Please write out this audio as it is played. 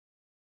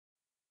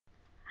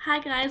Hi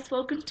guys,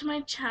 welcome to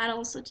my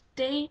channel. So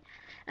today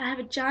I have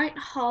a giant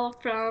haul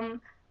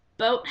from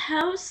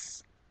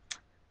Boathouse,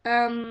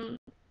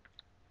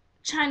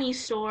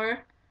 Chinese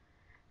store,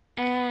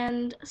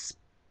 and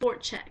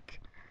Sport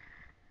Check.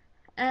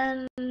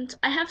 And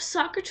I have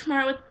soccer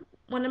tomorrow with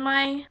one of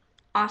my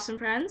awesome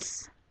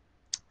friends.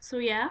 So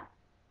yeah.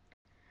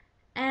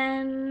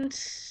 And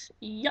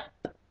yup.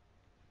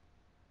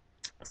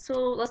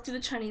 So let's do the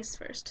Chinese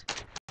first.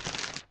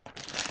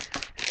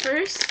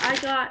 First I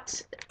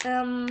got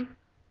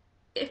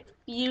if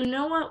you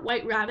know what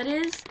White Rabbit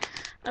is,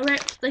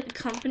 like a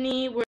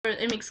company where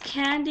it makes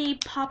candy,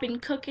 popping,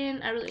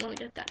 cooking. I really want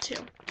to get that too.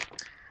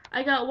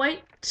 I got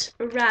White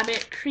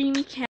Rabbit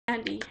creamy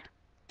candy.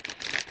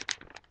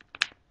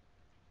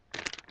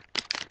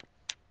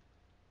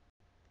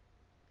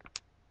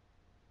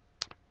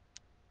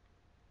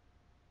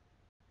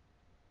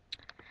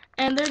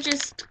 And they're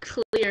just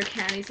clear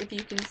candies, if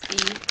you can see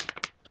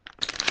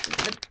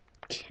the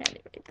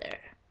candy right there.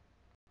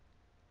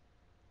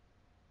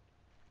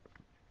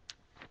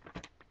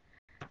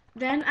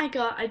 Then I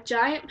got a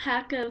giant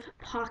pack of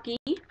Pocky,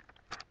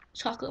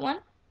 chocolate one.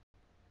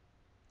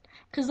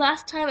 Because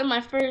last time in my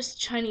first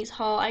Chinese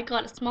haul, I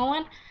got a small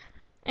one.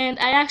 And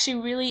I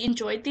actually really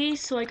enjoyed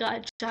these, so I got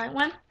a giant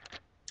one.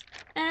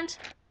 And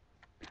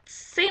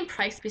same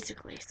price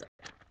basically, so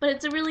but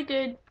it's a really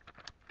good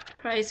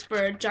price for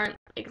a giant,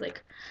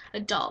 like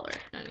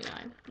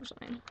 $1.99 or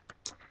something.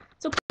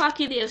 So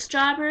Pocky, they have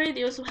strawberry.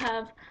 They also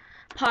have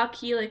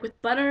Pocky like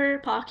with butter,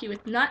 Pocky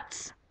with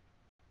nuts.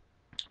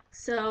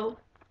 So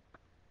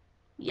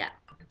yeah.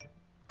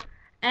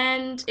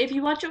 And if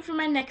you watch out for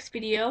my next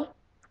video,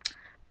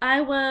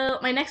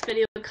 my next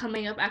video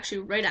coming up actually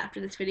right after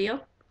this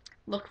video.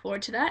 Look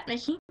forward to that.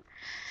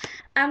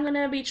 I'm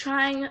gonna be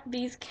trying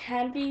these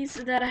candies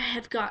that I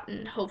have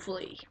gotten,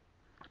 hopefully.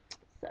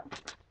 So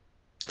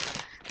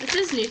this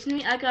is new to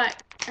me. I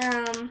got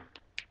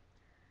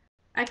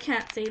I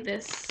can't say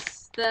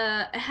this.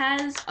 It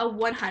has a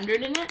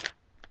 100 in it.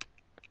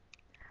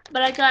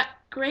 But I got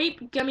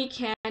grape gummy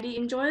candy.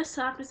 Enjoy the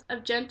softness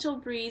of gentle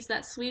breeze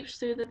that sweeps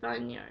through the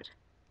vineyard.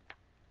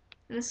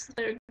 And this is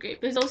their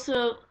grape. There's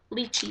also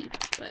lychee,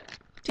 but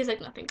it tastes like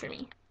nothing for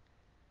me.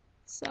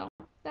 So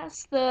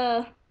that's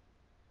the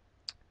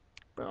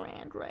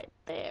brand right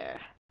there.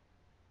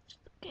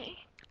 Okay.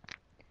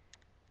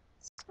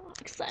 So I'm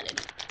excited.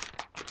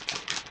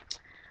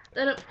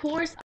 Then of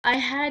course I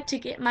had to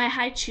get my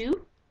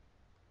Hi-Chew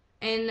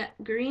and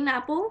green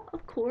apple,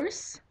 of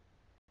course.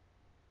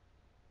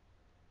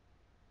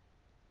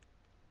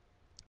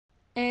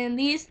 And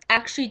these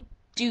actually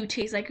do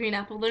taste like green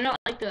apple. They're not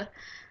like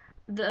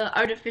the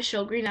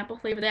artificial green apple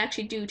flavor. They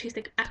actually do taste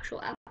like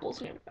actual apples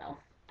in your mouth.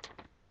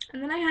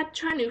 And then I had to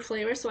try new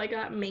flavors, so I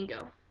got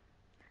mango.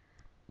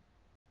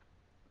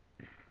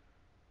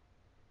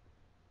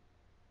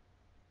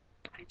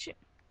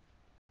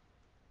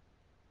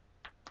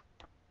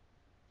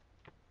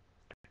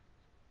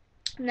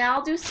 Now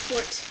I'll do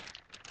sport.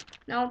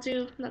 Now I'll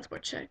do not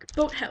Sport Check.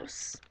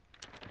 Boathouse.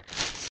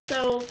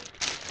 So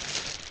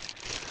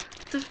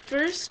the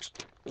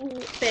first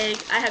bag,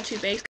 I have two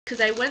bags because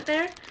I went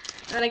there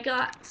and I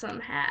got some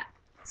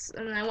hats,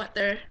 and then I went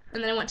there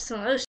and then I went to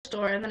some other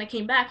store, and then I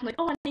came back. I'm like,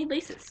 oh, I need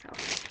laces.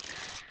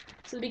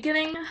 So the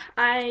beginning,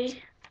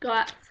 I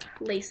got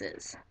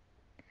laces.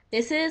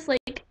 This is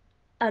like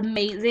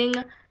amazing.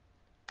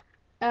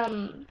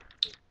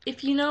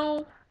 If you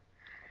know,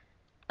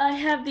 I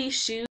have these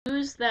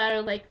shoes that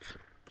are like,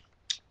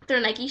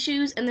 they're Nike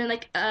shoes, and they're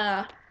like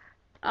a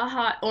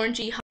hot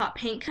orangey, hot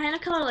pink kind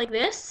of color like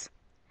this.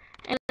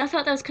 And I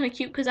thought that was kind of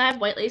cute because I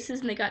have white laces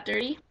and they got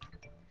dirty.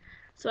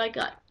 So I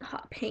got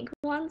hot pink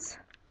ones.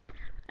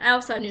 I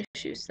also have new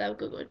shoes, so that would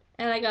go good.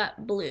 And I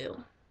got blue.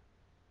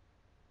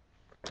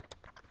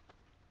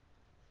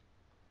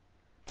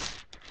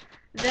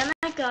 Then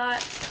I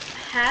got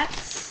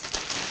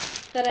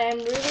hats that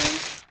I'm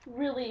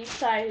really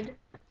excited.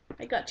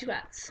 I got two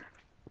hats.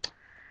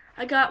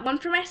 I got one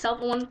for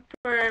myself and one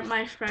for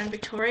my friend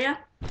Victoria.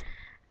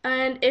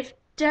 And if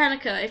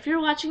Danica, if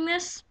you're watching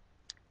this,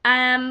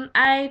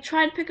 I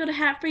tried to pick out a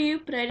hat for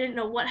you, but I didn't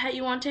know what hat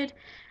you wanted.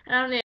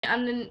 And I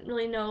didn't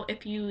really know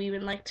if you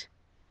even liked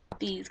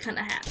these kind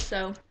of hats.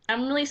 So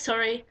I'm really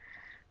sorry.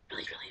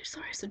 Really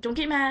sorry. So don't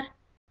get mad.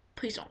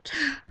 Please don't.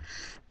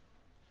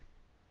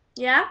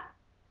 Yeah?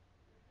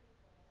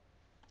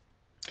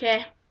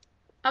 Okay.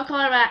 I'll call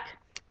her back.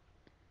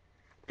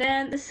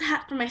 Then this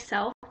hat for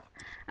myself.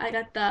 I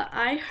got the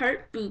I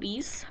Heart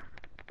Boobies.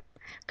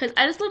 Because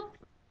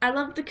I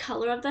love the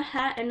color of the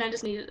hat, and I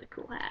just needed a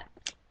cool hat.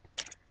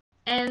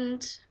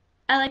 And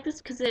I like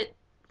this because it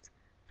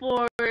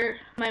for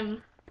my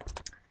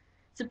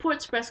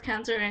supports breast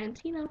cancer, and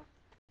you know,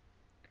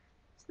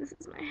 so this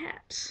is my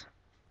hat.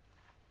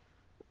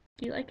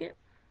 Do you like it?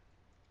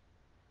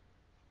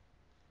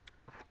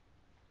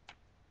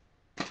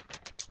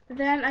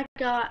 Then I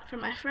got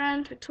from my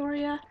friend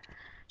Victoria.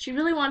 She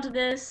really wanted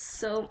this,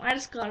 so I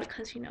just got it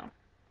because, you know,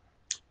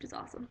 it's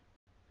awesome.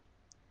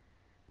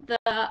 The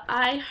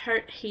I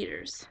Heart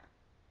Haters.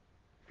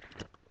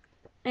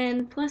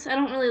 And plus, I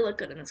don't really look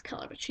good in this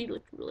color, but she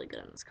looked really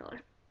good in this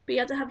color. But you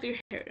have to have your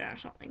hair down or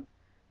something.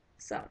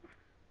 So,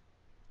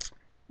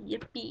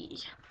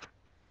 yippee.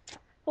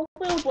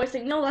 Hopefully all boys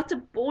think, no, that's a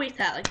boy's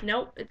hat. Like,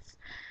 nope, it's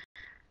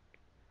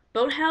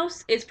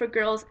Boathouse is for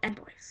girls and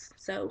boys.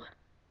 So,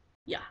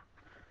 yeah.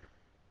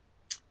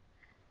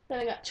 Then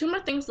I got 2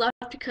 more things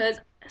left because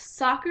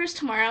soccer is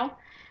tomorrow,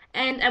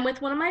 and I'm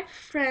with one of my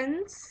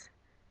friends.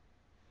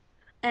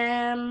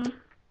 Yeah,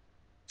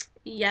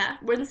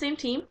 we're in the same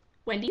team,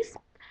 Wendy's.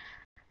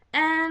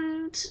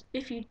 And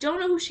if you don't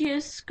know who she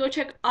is, go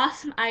check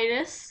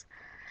Awesomeitis.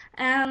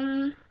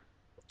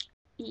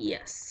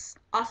 Yes,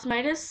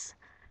 Awesomeitis.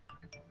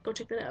 Go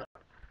check that out.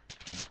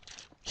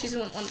 She's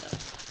one of them.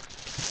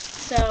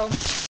 So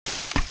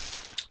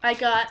I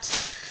got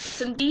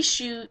some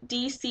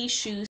DC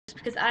shoes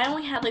because I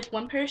only have like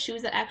one pair of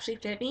shoes that actually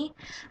fit me,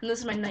 and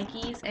those are my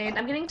Nikes. And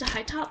I'm getting into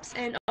high tops,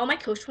 and all my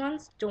Coach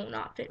ones do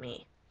not fit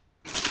me.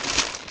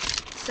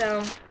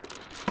 So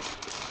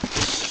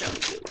show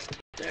you,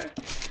 they're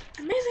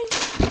amazing.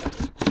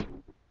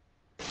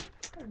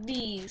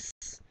 These,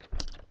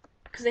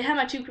 because they have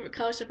my 2 favorite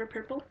colors, except for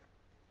purple,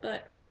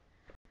 but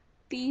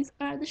these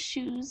are the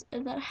shoes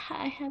that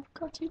I have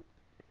gotten.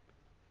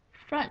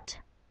 Front,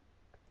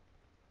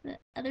 the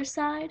other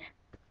side,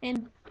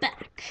 and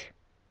back.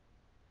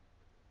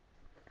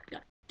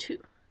 Got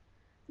 2.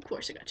 Of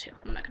course I got 2.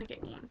 I'm not gonna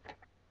get 1.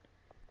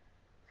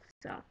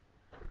 So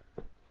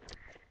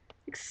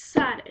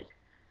excited.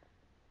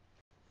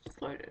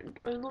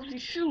 I love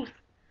these shoes.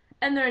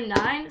 And they're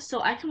 9,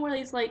 so I can wear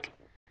these like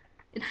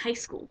in high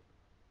school.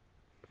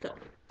 So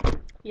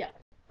yeah.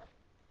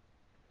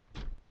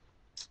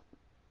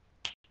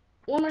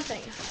 One more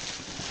thing.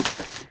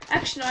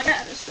 Actually, no, I got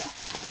other stuff.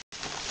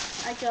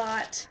 I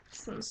got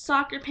some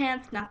soccer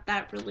pants, not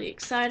that really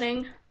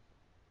exciting.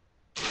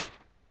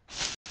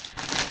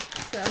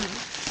 Some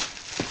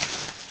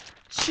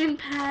shin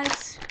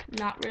pads,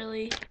 not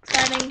really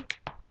exciting.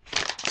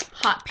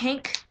 Hot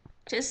pink,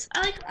 just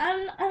I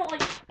don't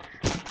like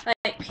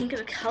pink as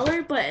a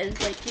color, but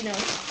it's like you know.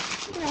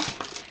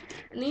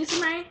 And these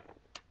are my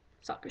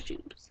soccer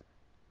shoes,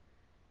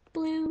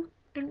 blue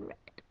and red.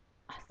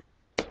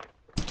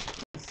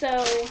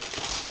 So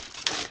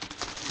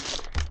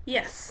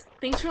yes,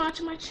 thanks for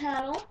watching my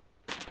channel.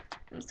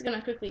 I'm just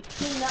gonna quickly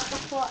clean up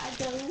before I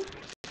go.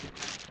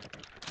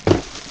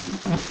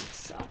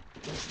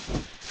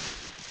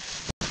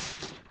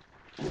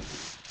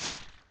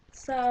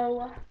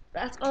 So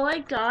that's all I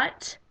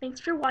got.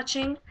 Thanks for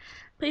watching.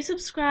 Please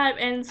subscribe,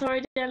 and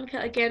sorry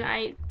Danica, again,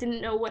 I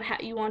didn't know what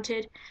hat you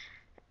wanted,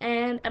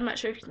 and I'm not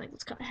sure if you like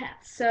this kind of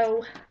hat.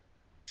 So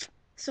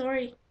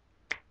sorry.